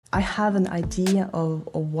I have an idea of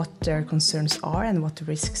what their concerns are and what the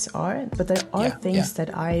risks are, but there are things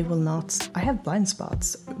that I have blind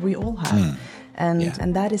spots. We all have.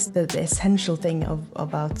 And that is the essential thing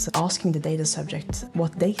about asking the data subject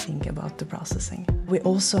what they think about the processing. We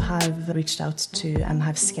also have reached out to and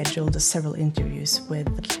have scheduled several interviews with,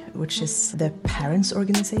 which is the parents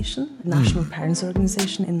organization, National Parents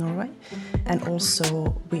Organization in Norway. And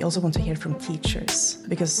also, we also want to hear from teachers,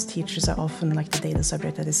 because teachers are often like the data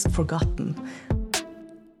subject that is forgotten.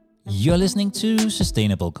 You're listening to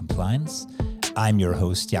Sustainable Compliance. I'm your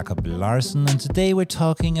host, Jakob Larsen, and today we're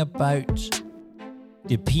talking about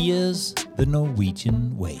DPIA's The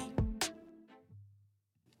Norwegian Way.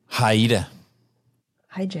 Hi, Ida.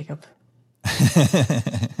 Hi, Jacob.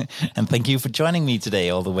 And thank you for joining me today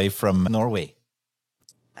all the way from Norway.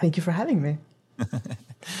 Thank you for having me.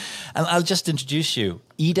 And I'll just introduce you.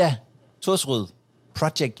 Ida Torsrud,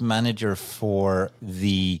 project manager for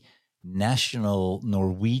the National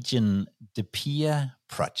Norwegian DPIA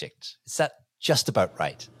project. Is that just about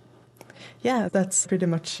right? Yeah, that's pretty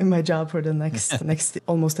much my job for the next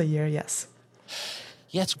almost a year, yes.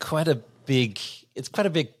 Yeah, it's quite a big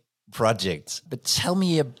project. But tell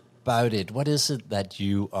me about it. What is it that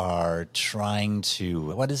you're trying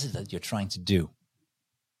to do?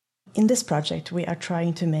 In this project, we are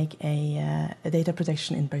trying to make a data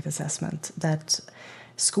protection impact assessment that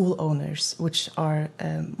school owners, which are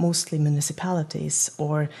mostly municipalities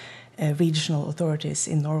or regional authorities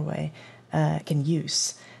in Norway, can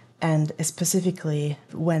use. And specifically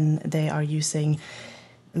when they are using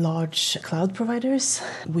large cloud providers,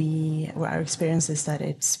 our experience is that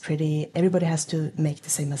everybody has to make the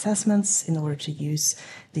same assessments in order to use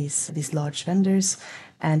these large vendors.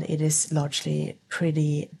 And it is largely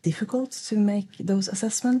pretty difficult to make those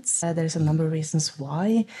assessments. There's a number of reasons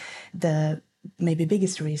why. The maybe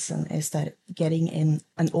biggest reason is that getting in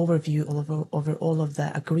an overview over all of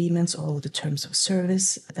the agreements, all of the terms of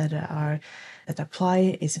service that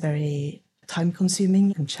apply is very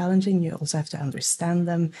time-consuming and challenging. You also have to understand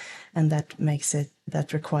them, and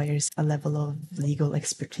that requires a level of legal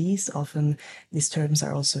expertise. Often these terms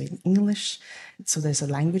are also in English, so there's a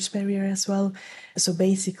language barrier as well. So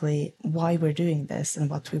basically, why we're doing this and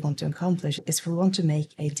what we want to accomplish is we want to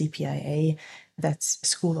make a DPIA that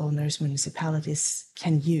school owners, municipalities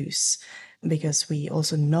can use, because we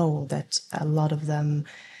also know that a lot of them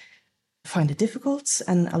find it difficult,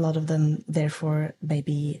 and a lot of them therefore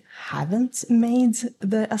maybe haven't made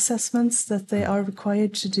the assessments that they are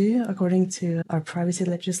required to do according to our privacy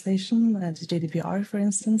legislation, the GDPR, for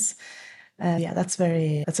instance. That's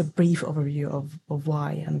a brief overview of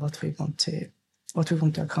why and what we want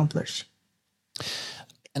to accomplish.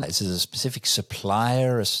 And is it a specific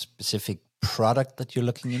supplier, a specific product that you're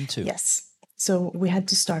looking into? Yes. So we had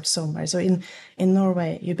to start somewhere. So in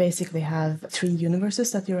Norway, you basically have three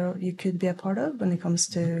universes that you could be a part of when it comes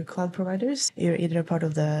to cloud providers. You're either a part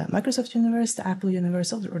of the Microsoft universe, the Apple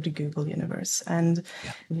universe, or the Google universe. And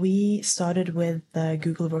we started with the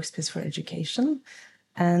Google Workspace for Education.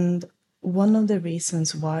 And one of the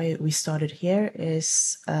reasons why we started here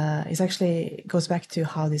is actually goes back to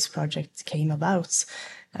how this project came about.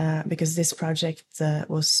 Because this project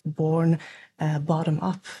was born bottom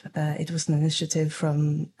up. It was an initiative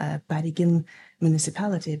from Bergen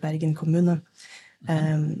municipality, Bergen kommune.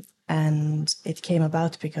 And it came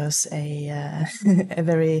about because a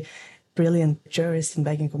very brilliant jurist in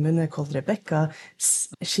Bergen kommune called Rebecca,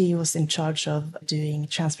 she was in charge of doing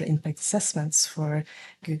transfer impact assessments for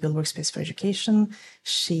Google Workspace for Education.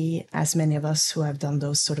 She, as many of us who have done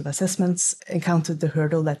those sort of assessments, encountered the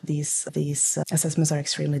hurdle that these assessments are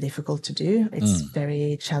extremely difficult to do. It's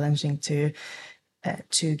very challenging to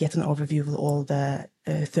get an overview of all the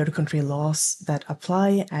third country laws that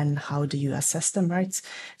apply and how do you assess them, right?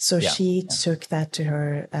 So she took that to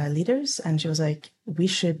her leaders, and she was like, we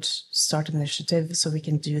should start an initiative so we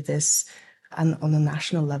can do this on a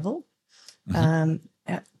national level.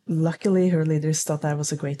 Luckily, her leaders thought that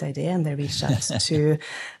was a great idea, and they reached out to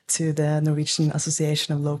the Norwegian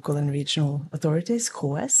Association of Local and Regional Authorities,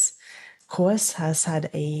 KS. KS has had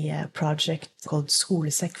a project called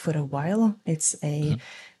Skolesek for a while. It's an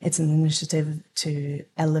initiative to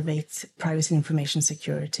elevate privacy and information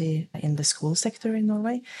security in the school sector in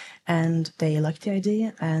Norway. And they liked the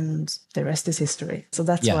idea, and the rest is history. So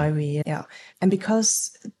that's why and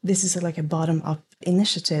because this is like a bottom-up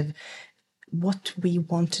initiative, what we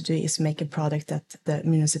want to do is make a product that the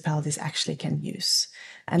municipalities actually can use.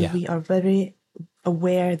 And we are very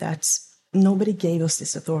aware that nobody gave us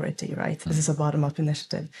this authority, right? This is a bottom-up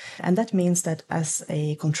initiative. And that means that as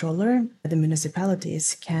a controller, the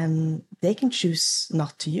municipalities can choose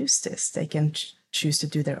not to use this. They can choose to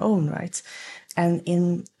do their own, right? And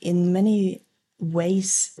in many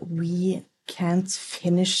ways, we can't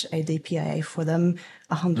finish a DPIA for them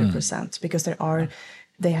 100% because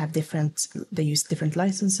they use different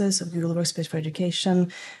licenses of Google Workspace for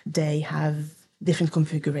Education. They have different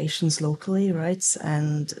configurations locally, right?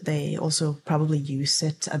 And they also probably use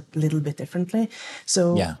it a little bit differently.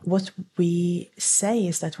 So what we say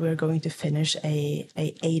is that we're going to finish a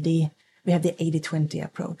 80. We have the 80-20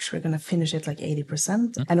 approach. We're going to finish it like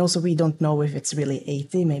 80%. And also we don't know if it's really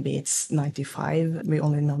 80, maybe it's 95. We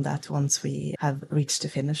only know that once we have reached the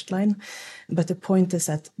finish line. But the point is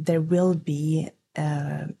that there will be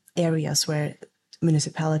areas where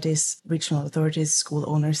municipalities, regional authorities, school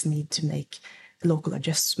owners need to make local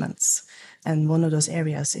adjustments. And one of those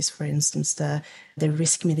areas is, for instance, the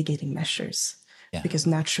risk mitigating measures. Because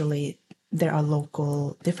naturally, there are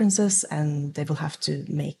local differences and they will have to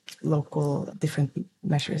make local different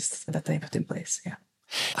measures that they put in place. Yeah.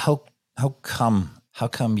 How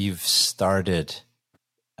come you've started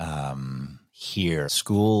here,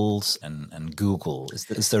 schools and Google?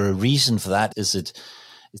 Is there a reason for that? Is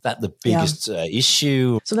that the biggest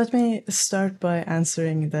issue? So let me start by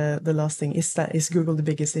answering the last thing. Is Google the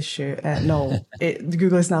biggest issue? No,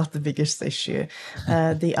 Google is not the biggest issue.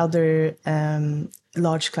 The other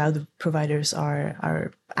large cloud providers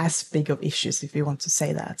are as big of issues, if you want to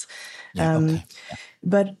say that.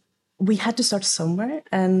 But we had to start somewhere,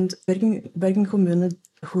 and Bergen Kommune,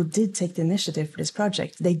 who did take the initiative for this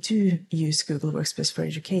project, they do use Google Workspace for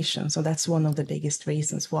Education. So that's one of the biggest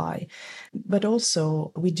reasons why. But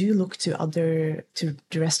also, we do look to the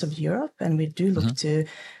rest of Europe, and we do look to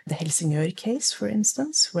the Helsingør case, for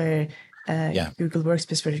instance, where Google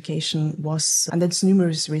Workspace for Education was, and there's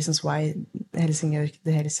numerous reasons why the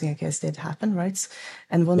Helsingør case did happen, right?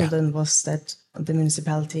 And one of them was that the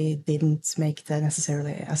municipality didn't make the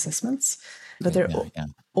necessary assessments. But there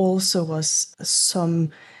also was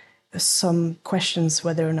some questions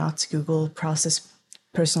whether or not Google processed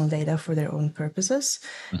personal data for their own purposes.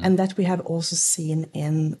 And that we have also seen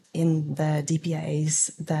in the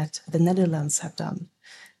DPIAs that the Netherlands have done.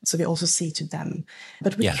 So we also see to them.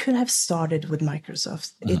 But we could have started with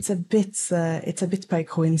Microsoft. It's a bit by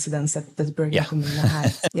coincidence that Bergen Kommune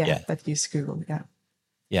had that used Google.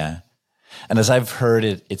 Yeah. And as I've heard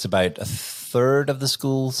it, it's about a third of the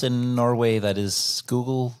schools in Norway that is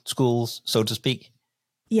Google schools, so to speak.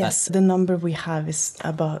 Yes, the number we have is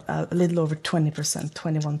about a little over 20%,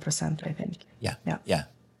 21%, I think. Yeah.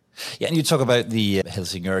 And you talk about the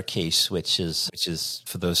Helsingør case, which is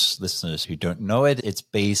for those listeners who don't know it, it's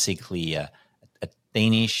basically a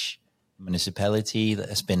Danish municipality that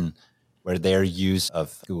has been, where their use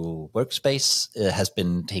of Google Workspace has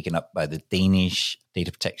been taken up by the Danish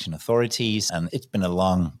data protection authorities, and it's been a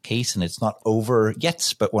long case, and it's not over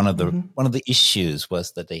yet. But one of the issues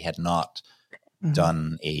was that they had not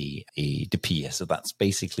done a DPIA, so that's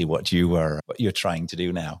basically what you're trying to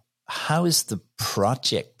do now. How is the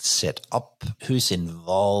project set up? Who's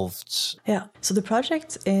involved? Yeah, so the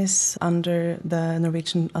project is under the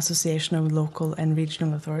Norwegian Association of Local and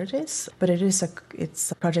Regional Authorities, but it's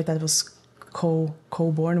a project that was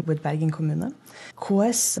co-born with Bergen Kommune.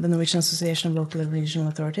 KS, the Norwegian Association of Local and Regional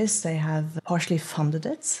Authorities, they have partially funded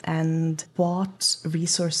it and bought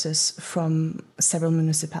resources from several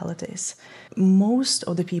municipalities. Most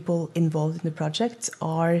of the people involved in the project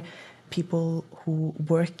are people who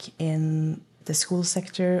work in the school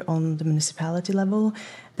sector on the municipality level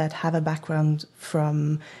that have a background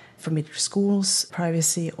from either schools,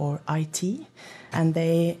 privacy, or IT, and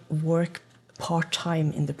they work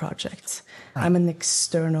part-time in the project. Right. I'm an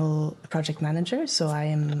external project manager, so I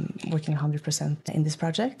am working 100% in this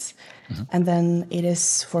project. And then it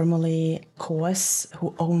is formally KS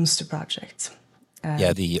who owns the project.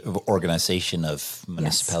 The organization of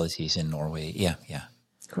municipalities in Norway. Yeah.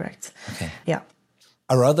 Correct. Okay. Yeah.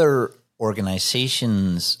 Are other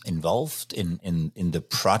organizations involved in the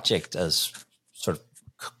project as sort of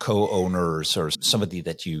co-owners or somebody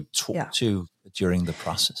that you talk to during the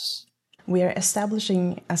process? We are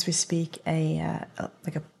establishing, as we speak, a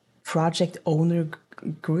project owner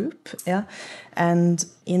group. Yeah, and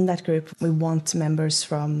in that group, we want members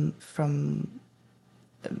from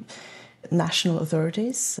national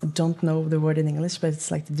authorities. Don't know the word in English, but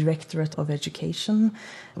it's like the Directorate of Education.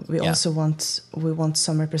 We also want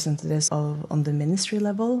some representatives on the ministry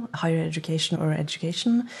level, higher education or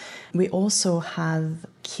education. We also have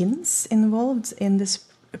KINS involved in this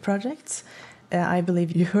project. I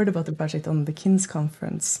believe you heard about the project on the KINS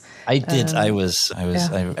conference. I did.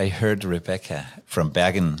 I heard Rebecca from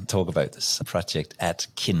Bergen talk about this project at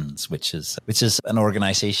KINS, which is an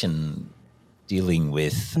organization dealing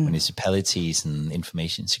with municipalities and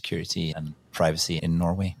information security and privacy in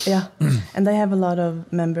Norway. Yeah, and they have a lot of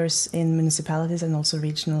members in municipalities and also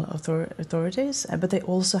regional authorities, but they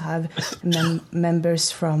also have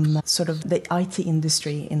members from sort of the IT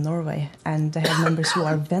industry in Norway, and they have members who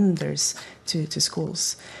are vendors to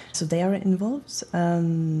schools. So they are involved.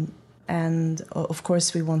 And of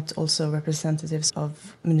course, we want also representatives of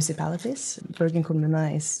municipalities. Bergen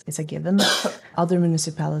kommune is a given. Other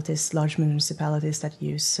municipalities, large municipalities that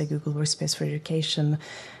use Google Workspace for Education,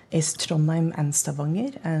 is Trondheim and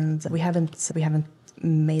Stavanger. And we haven't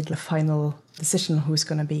made a final decision who's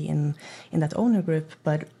going to be in that owner group,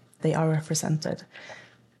 but they are represented.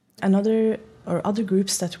 Other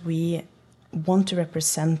groups that we want to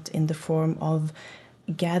represent in the form of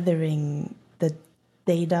gathering the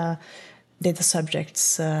data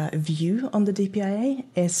subjects' view on the DPIA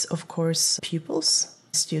is, of course, pupils,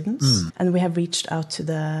 students. And we have reached out to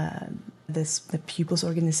the pupils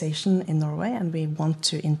organization in Norway, and we want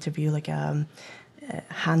to interview like a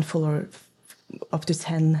handful or up to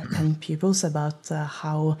 10 pupils about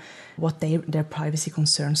what their privacy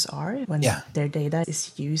concerns are when their data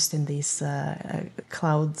is used in these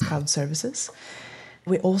cloud services.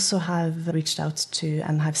 We also have reached out to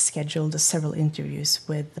and have scheduled several interviews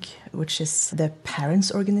which is the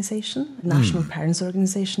parents organization, National Parents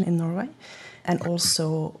Organization in Norway. And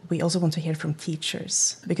also, we also want to hear from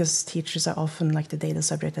teachers, because teachers are often like the data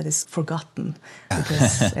subject that is forgotten.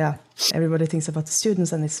 Because everybody thinks about the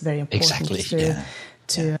students, and it's very important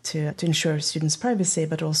to ensure students' privacy,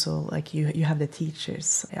 but also like you have the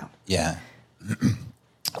teachers. Yeah.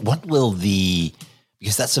 What will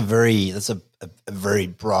because that's a very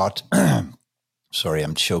broad. Sorry,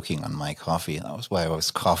 I'm choking on my coffee. That was why I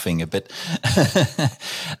was coughing a bit.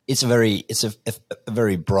 It's a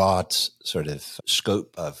very broad sort of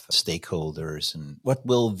scope of stakeholders, and what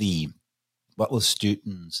will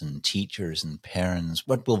students and teachers and parents,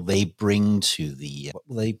 what will they bring to the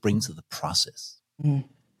process?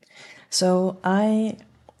 So I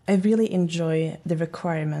really enjoy the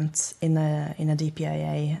requirement in a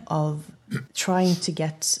DPIA of trying to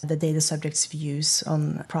get the data subjects' views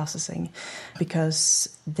on processing, because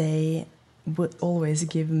they would always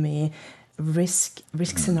give me risk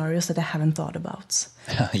scenarios that I haven't thought about.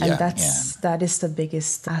 That is the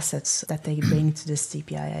biggest assets that they bring to this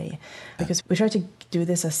DPIA, because we try to do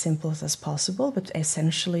this as simple as possible, but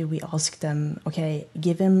essentially we ask them, okay,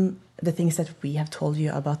 given the things that we have told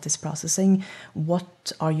you about this processing,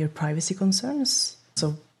 what are your privacy concerns?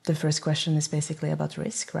 So the first question is basically about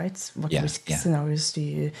risk, right? What risk scenarios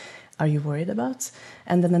are you worried about?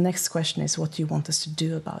 And then the next question is, what do you want us to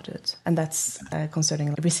do about it? And that's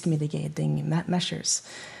concerning risk mitigating measures.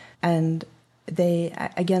 And they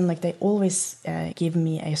always give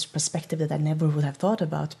me a perspective that I never would have thought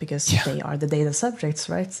about, because they are the data subjects,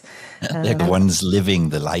 right? They're the ones living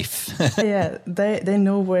the life. They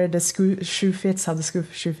know where the shoe fits, how the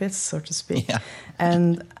shoe fits, so to speak. Yeah.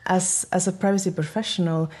 And as a privacy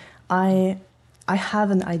professional, I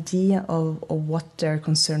have an idea of what their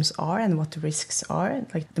concerns are and what the risks are,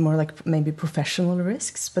 like the more like maybe professional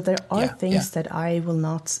risks. But there are things that I will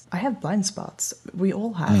not. I have blind spots. We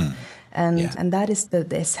all have. And that is the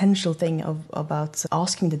essential thing about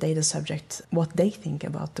asking the data subject what they think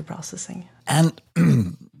about the processing. And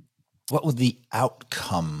what would the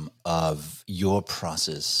outcome of your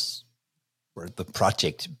process or the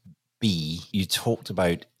project be? You talked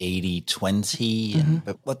about 80-20,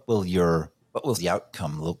 but what will the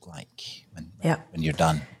outcome look like when you're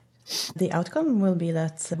done? The outcome will be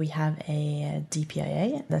that we have a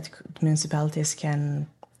DPIA that municipalities can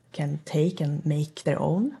take and make their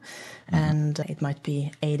own. And it might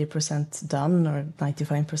be 80% done or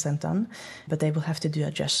 95% done, but they will have to do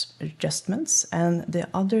adjustments. And the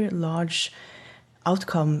other large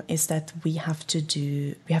outcome is that we have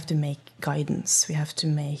to make guidance. We have to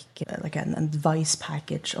make like an advice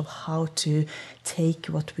package of how to take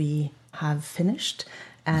what we have finished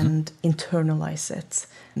and internalize it,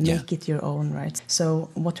 make it your own, right? So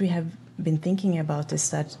what we have been thinking about is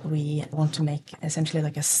that we want to make essentially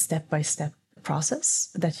like a step-by-step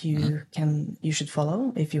process that you should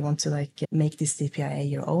follow if you want to like make this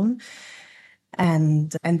DPIA your own,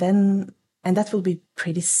 and that will be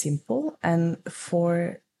pretty simple, and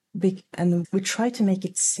we try to make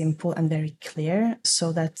it simple and very clear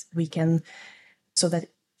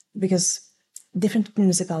because different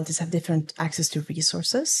municipalities have different access to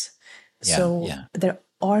resources. There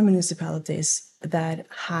are municipalities that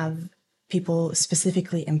have people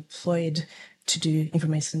specifically employed to do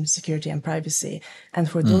information security and privacy. And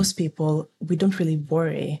for those people, we don't really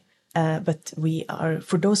worry But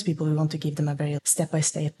for those people, we want to give them a very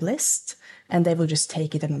step-by-step list, and they will just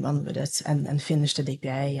take it and run with it and finish the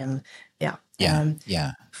DPIA. And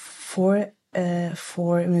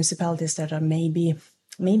for municipalities that are maybe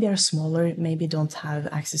are smaller, maybe don't have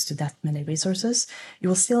access to that many resources, you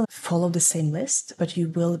will still follow the same list, but you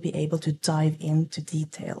will be able to dive into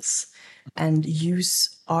details and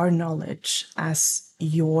use our knowledge as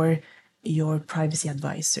your privacy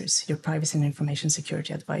advisors, your privacy and information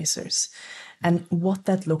security advisors. And what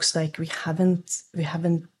that looks like, we haven't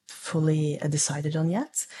fully decided on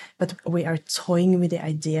yet, but we are toying with the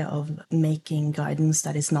idea of making guidance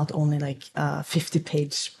that is not only like a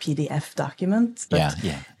 50-page PDF document, but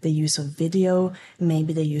the use of video,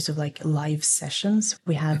 maybe the use of like live sessions.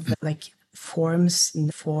 We have like forms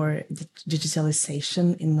for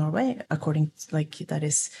digitalization in Norway, according to, like, that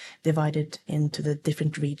is divided into the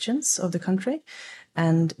different regions of the country.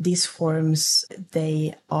 And these forms,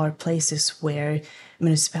 they are places where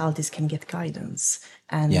municipalities can get guidance.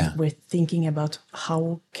 And we're thinking about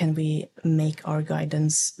how can we make our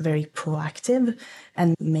guidance very proactive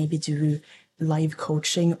and maybe do live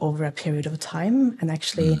coaching over a period of time and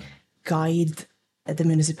actually guide the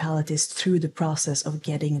municipalities through the process of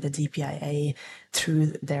getting the DPIA through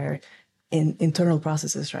their internal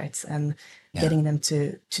processes, right? And getting them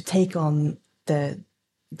to take on the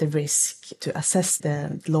risk, to assess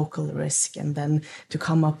the local risk, and then to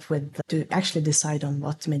come up with, to actually decide on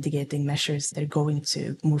what mitigating measures they're going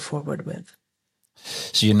to move forward with.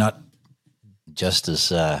 So you're not just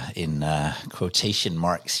as in quotation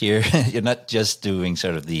marks here, you're not just doing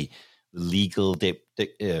sort of the legal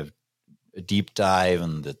deep dive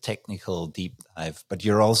and the technical deep dive, but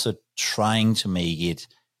you're also trying to make it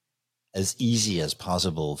as easy as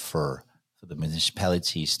possible for the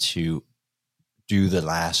municipalities to do the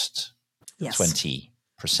last 20%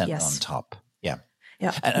 on top. Yeah.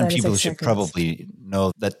 And people should probably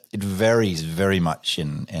know that it varies very much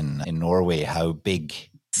in Norway how big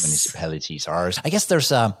municipalities are. I guess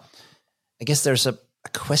there's a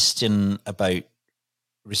question about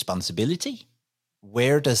responsibility.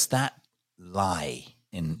 Where does that lie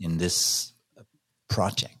in this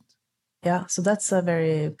project? Yeah, so that's a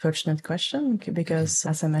very pertinent question because,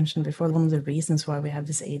 as I mentioned before, one of the reasons why we have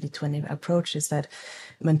this 80-20 approach is that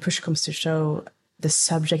when push comes to shove, the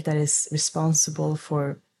subject that is responsible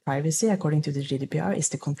for privacy, according to the GDPR, is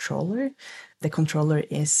the controller. The controller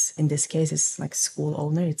is, in this case, is like school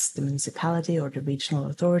owner. It's the municipality or the regional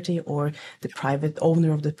authority or the private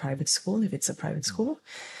owner of the private school, if it's a private school.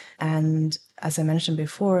 And as I mentioned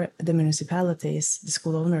before, the municipalities, the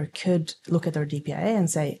school owner could look at our DPIA and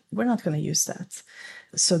say, we're not going to use that.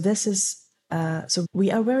 So this is, so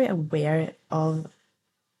we are very aware of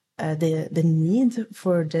the need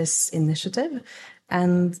for this initiative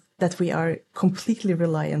and that we are completely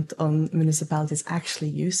reliant on municipalities actually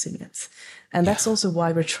using it. And that's also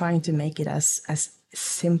why we're trying to make it as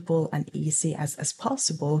simple and easy as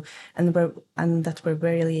possible. And that we're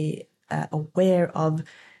really aware of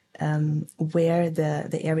where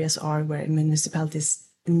the areas are where municipalities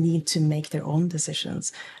need to make their own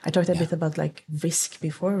decisions. I talked a bit about like risk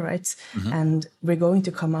before, right? Mm-hmm. And we're going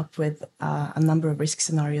to come up with a number of risk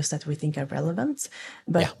scenarios that we think are relevant.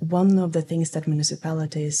 But one of the things that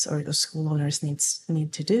municipalities or the school owners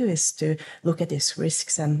need to do is to look at these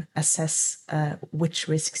risks and assess which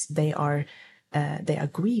risks they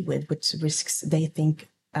agree with, which risks they think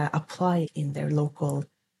apply in their local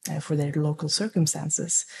for their local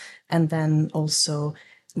circumstances. And then also,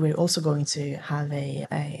 we're also going to have a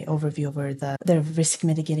overview over the risk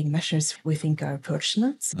mitigating measures we think are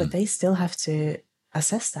pertinent, but they still have to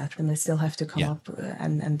assess that and they still have to come up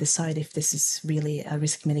and decide if this is really a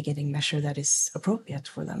risk mitigating measure that is appropriate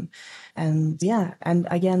for them. And and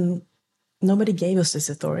again, nobody gave us this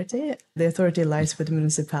authority. The authority lies with the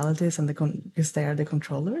municipalities and because they are the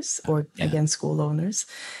controllers or again, school owners.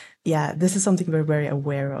 Yeah, this is something we're very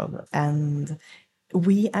aware of. And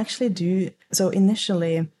we actually do. So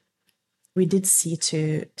initially, we did see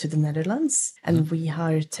to the Netherlands and we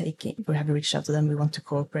have reached out to them. We want to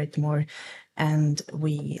cooperate more. And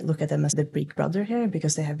we look at them as the big brother here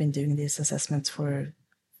because they have been doing these assessments for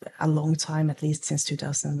a long time, at least since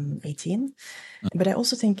 2018. But I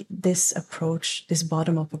also think this approach, this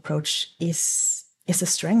bottom-up approach is a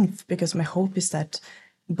strength because my hope is that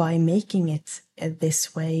by making it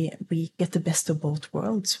this way, we get the best of both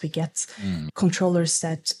worlds. We get controllers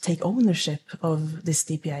that take ownership of this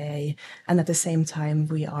DPIA, and at the same time,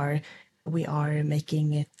 we are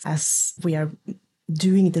making it as we are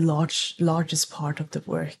doing the largest part of the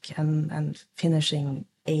work and finishing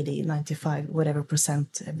 80, 95, whatever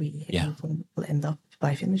percent we will end up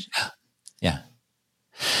by finishing. Yeah.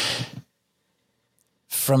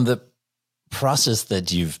 From the process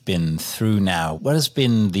that you've been through now, what has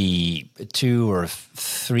been the 2 or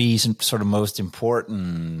 3 sort of most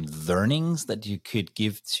important learnings that you could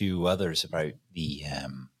give to others about the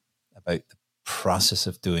process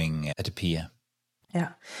of doing a DPIA? Yeah.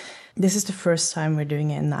 This is the first time we're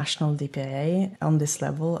doing a national DPIA on this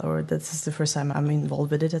level, or this is the first time I'm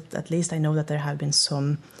involved with it. At least I know that there have been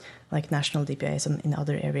some like national DPIAs in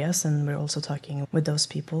other areas, and we're also talking with those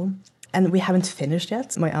people. And we haven't finished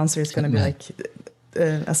yet. My answer is going to be like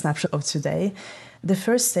a snapshot of today. The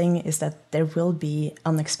first thing is that there will be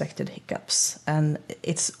unexpected hiccups, and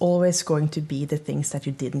it's always going to be the things that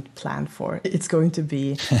you didn't plan for. It's going to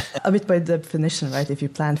be a bit by definition, right? If you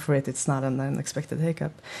plan for it, it's not an unexpected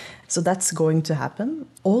hiccup. So that's going to happen.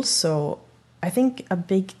 Also, I think a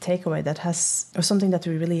big takeaway or something that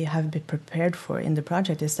we really have been prepared for in the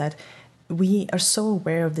project is that we are so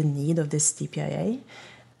aware of the need of this DPIA,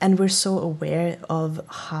 and we're so aware of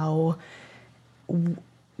how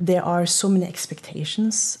there are so many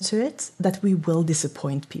expectations to it that we will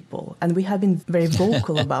disappoint people. And we have been very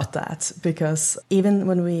vocal about that, because even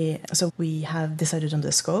when we have decided on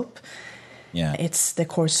the scope, it's the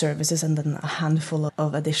core services and then a handful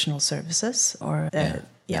of additional services.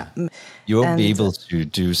 You won't be able to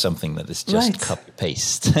do something that is just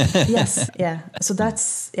copy-paste. Yes, yeah. So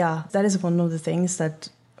that is one of the things that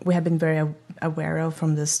we have been very aware of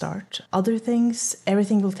from the start. Other things,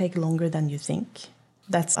 everything will take longer than you think.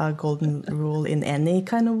 That's a golden rule in any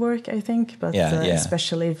kind of work, I think, but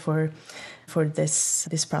especially for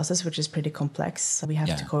this process, which is pretty complex. We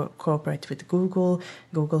have to cooperate with Google.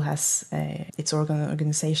 Google has its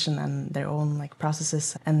organization and their own like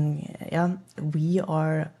processes, and we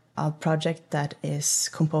are a project that is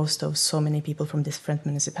composed of so many people from different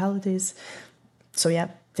municipalities. So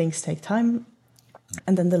things take time.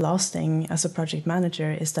 And then the last thing as a project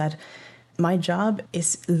manager is that my job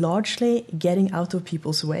is largely getting out of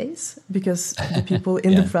people's ways, because the people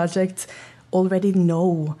in the project already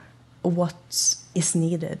know what is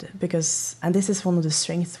needed. And this is one of the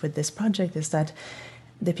strengths with this project, is that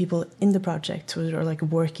the people in the project who are like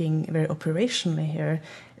working very operationally here,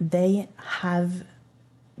 they have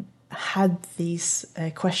had these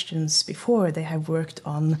questions before. They have worked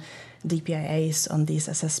on DPIAs, on these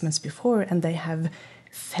assessments before, and they have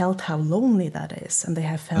felt how lonely that is, and they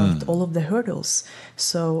have felt all of the hurdles.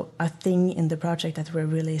 So a thing in the project that we're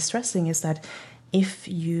really stressing is that if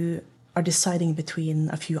you are deciding between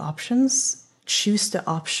a few options, choose the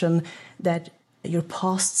option that your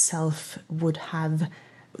past self would have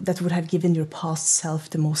given your past self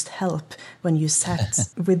the most help when you sat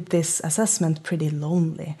with this assessment pretty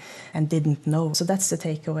lonely and didn't know. So that's the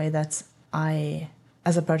takeaway, that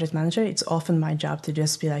as a project manager, it's often my job to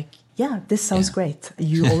just be like, this sounds great.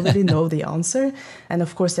 You already know the answer. And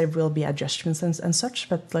of course, there will be adjustments and such,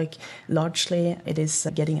 but like largely it is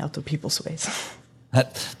getting out of people's ways.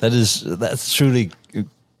 That's truly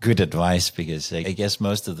good advice, because I guess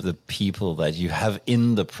most of the people that you have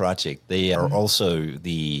in the project, they are also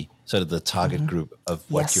the sort of the target group of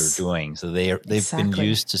what you're doing. So they've been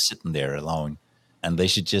used to sitting there alone, and they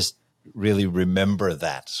should just really remember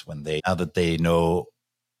that now that they know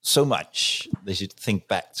so much, they should think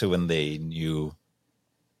back to when they knew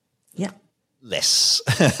less.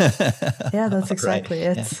 That's exactly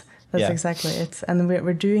it. That's exactly it. And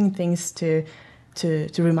we're doing things to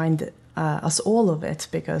remind us all of it,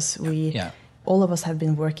 because all of us have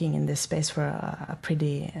been working in this space for a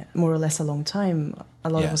pretty, more or less a long time, a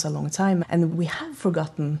lot of us a long time, and we have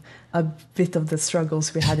forgotten a bit of the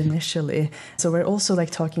struggles we had initially. So we're also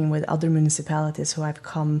like talking with other municipalities who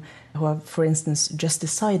have, for instance, just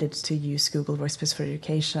decided to use Google Workspace for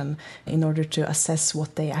Education in order to assess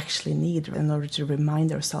what they actually need, in order to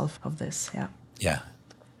remind ourselves of this.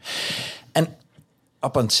 And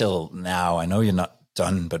up until now, I know you're not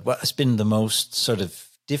done, but what has been the most sort of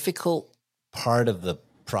difficult part of the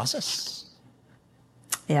process?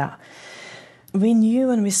 We knew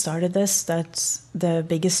when we started this that the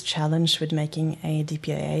biggest challenge with making a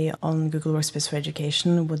DPIA on Google Workspace for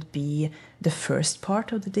Education would be the first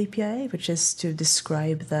part of the DPIA, which is to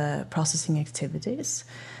describe the processing activities.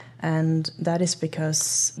 And that is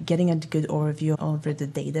because getting a good overview over the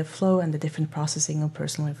data flow and the different processing of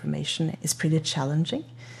personal information is pretty challenging.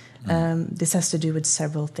 This has to do with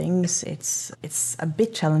several things. It's a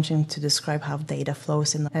bit challenging to describe how data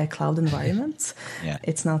flows in a cloud environment.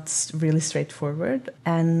 It's not really straightforward.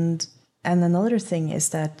 And another thing is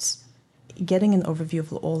that getting an overview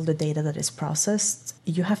of all the data that is processed,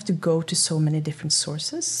 you have to go to so many different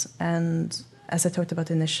sources. And as I talked about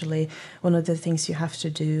initially, one of the things you have to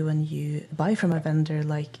do when you buy from a vendor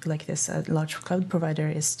like this, a large cloud provider,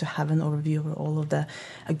 is to have an overview of all of the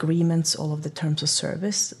agreements, all of the terms of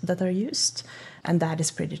service that are used. And that is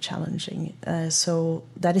pretty challenging. So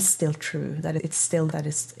that is still true, that it's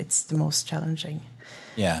the most challenging.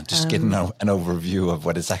 Yeah, just getting an overview of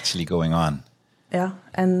what is actually going on. Yeah,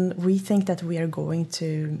 and we think that we are going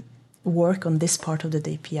to work on this part of the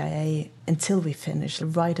DPIA until we finish,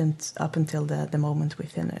 up until the moment we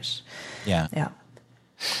finish. Yeah. Yeah.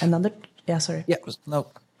 Sorry. Yeah, no,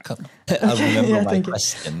 I'll remember my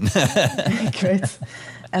question. Great.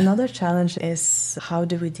 Another challenge is, how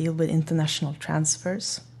do we deal with international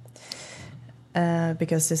transfers?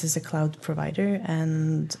 Because this is a cloud provider,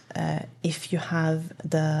 and if you have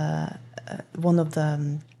one of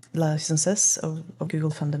the licenses of Google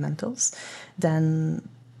Fundamentals, then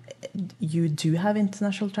you do have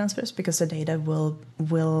international transfers, because the data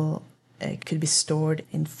could be stored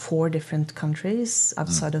in 4 different countries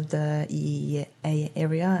outside of the EEA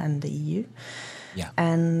area and the EU. Yeah.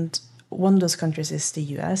 And one of those countries is the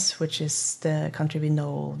US, which is the country we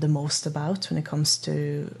know the most about when it comes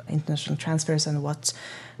to international transfers and what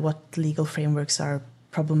legal frameworks are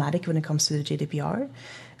problematic when it comes to the GDPR.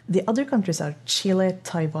 The other countries are Chile,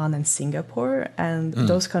 Taiwan, and Singapore, and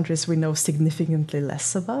those countries we know significantly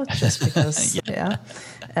less about, just because,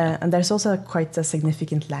 and there's also quite a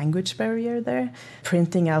significant language barrier there.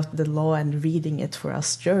 Printing out the law and reading it for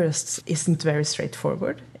us jurists isn't very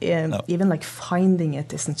straightforward. No. Even like finding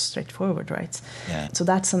it isn't straightforward, right? Yeah. So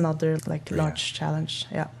that's another large challenge.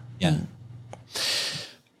 Yeah. Yeah.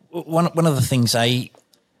 One of the things I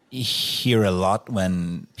hear a lot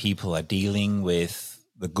when people are dealing with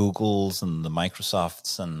the Googles and the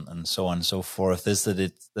Microsofts and so on and so forth is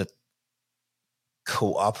that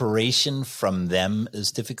cooperation from them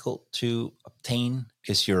is difficult to obtain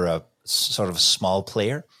because you're a sort of small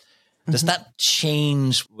player. Does that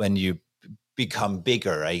change when you become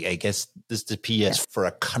bigger? I guess this DPIA is for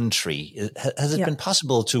a country. Has it been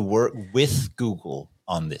possible to work with Google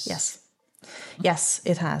on this? Yes,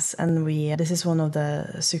 it has. And this is one of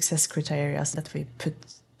the success criteria that we put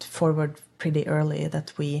forward pretty early,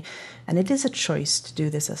 and it is a choice to do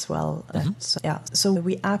this as well. So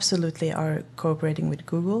we absolutely are cooperating with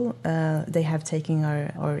Google. They have taken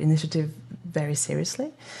our initiative very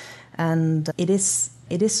seriously, and it is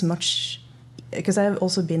much, because I've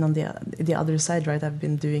also been on the other side, right? I've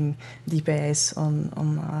been doing DPIAs on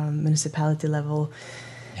municipality level.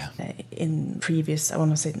 In previous, I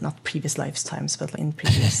want to say not previous lifetimes, but in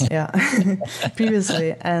previous,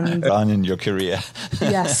 previously, and on in your career.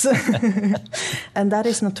 Yes, and that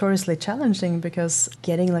is notoriously challenging, because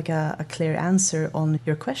getting like a clear answer on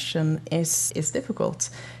your question is difficult.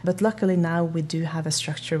 But luckily now we do have a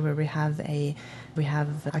structure where we have a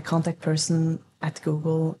contact person at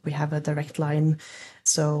Google. We have a direct line,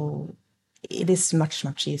 so it is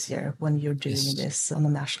much easier when you're doing this on a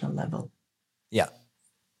national level. Yeah.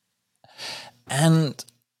 And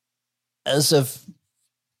as of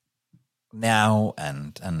now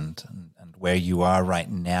and where you are right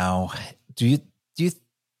now, do you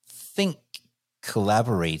think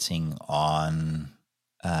collaborating on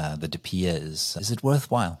the DPIA is it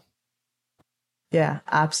worthwhile? Yeah,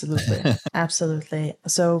 absolutely. Absolutely.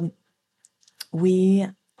 So we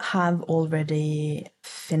have already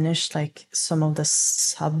finished like some of the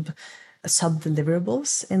sub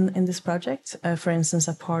deliverables in this project. For instance,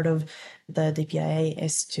 a part of the DPIA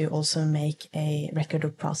is to also make a record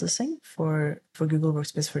of processing for Google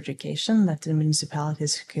Workspace for Education that the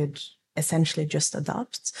municipalities could essentially just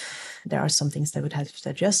adopt. There are some things they would have to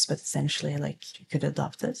adjust, but essentially like you could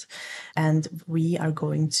adopt it. And we're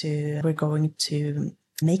going to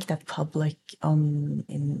make that public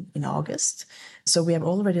in August. So we have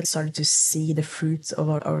already started to see the fruits of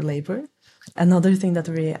our labor. Another thing that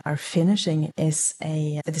we are finishing is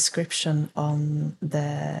a description on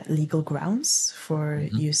the legal grounds for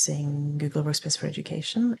using Google Workspace for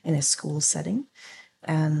Education in a school setting.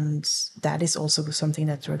 And that is also something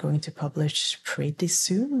that we're going to publish pretty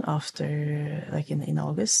soon, after, like in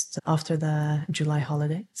August, after the July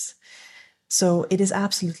holidays. So it is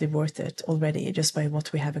absolutely worth it already, just by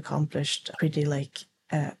what we have accomplished pretty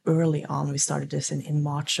early on. We started this in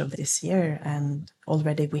March of this year, and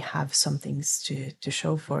already we have some things to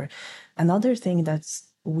show for. Another thing that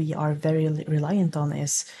we are very reliant on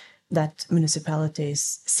is that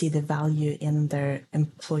municipalities see the value in their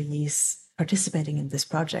employees participating in this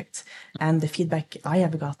project. And the feedback I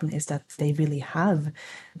have gotten is that they really have,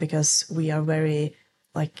 because we are very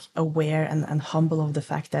aware and humble of the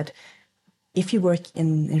fact that if you work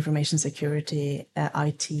in information security,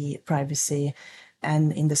 IT, privacy,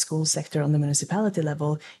 And in the school sector on the municipality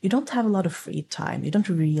level, you don't have a lot of free time. You don't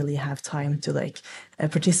really have time to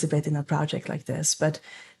participate in a project like this. But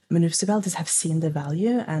municipalities have seen the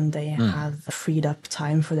value, and they have freed up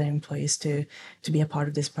time for their employees to be a part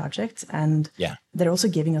of this project. And they're also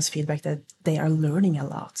giving us feedback that they are learning a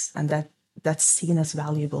lot, and that's seen as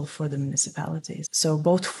valuable for the municipalities. So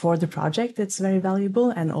both for the project, it's very valuable,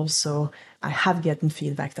 and also I have gotten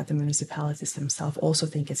feedback that the municipalities themselves also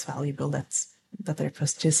think it's valuable that they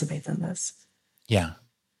participate in this. Yeah.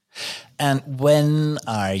 And when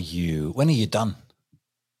are you done?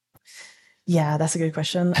 Yeah, that's a good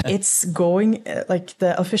question. It's going,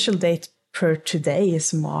 the official date per today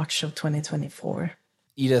is March of 2024.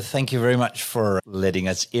 Ida, thank you very much for letting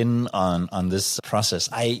us in on this process.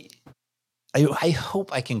 I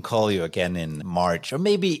hope I can call you again in March or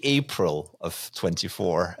maybe April of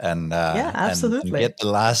 24 and absolutely. and get the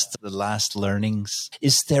last learnings.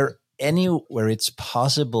 Is there anywhere it's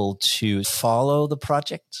possible to follow the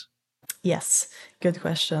project? Yes, good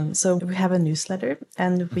question. So we have a newsletter,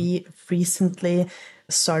 and we recently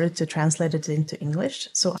started to translate it into English.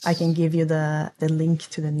 So I can give you the link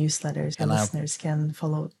to the newsletter so listeners can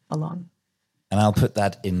follow along. And I'll put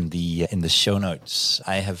that in the show notes.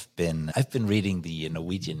 I've been reading the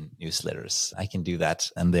Norwegian newsletters. I can do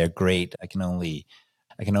that, and they're great. I can only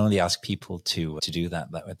ask people to do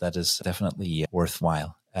that. That is definitely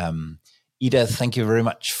worthwhile. Ida, thank you very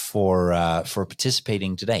much for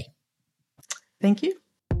participating today. Thank you.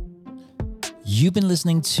 You've been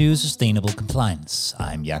listening to Sustainable Compliance.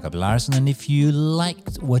 I'm Jakob Larsen, and if you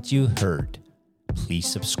liked what you heard, please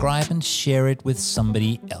subscribe and share it with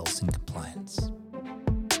somebody else in compliance.